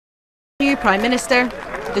Prime Minister,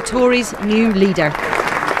 the Tories' new leader.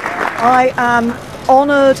 I am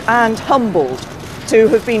honoured and humbled to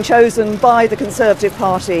have been chosen by the Conservative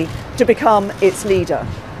Party to become its leader.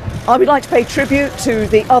 I would like to pay tribute to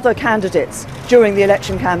the other candidates during the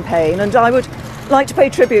election campaign, and I would like to pay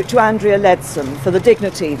tribute to Andrea Leadsom for the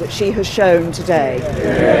dignity that she has shown today.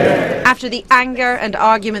 After the anger and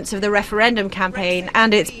arguments of the referendum campaign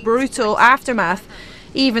and its brutal aftermath,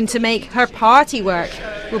 even to make her party work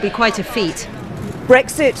will be quite a feat.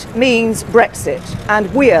 Brexit means Brexit,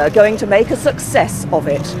 and we're going to make a success of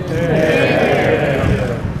it.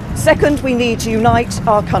 Second, we need to unite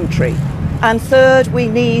our country. And third, we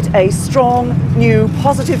need a strong, new,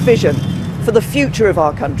 positive vision for the future of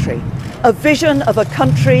our country. A vision of a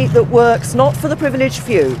country that works not for the privileged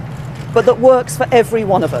few, but that works for every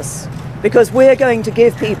one of us. Because we're going to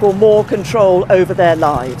give people more control over their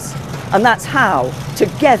lives. And that's how,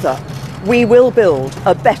 together, we will build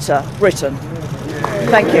a better Britain.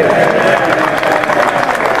 Thank you.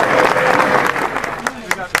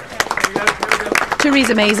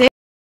 Theresa May's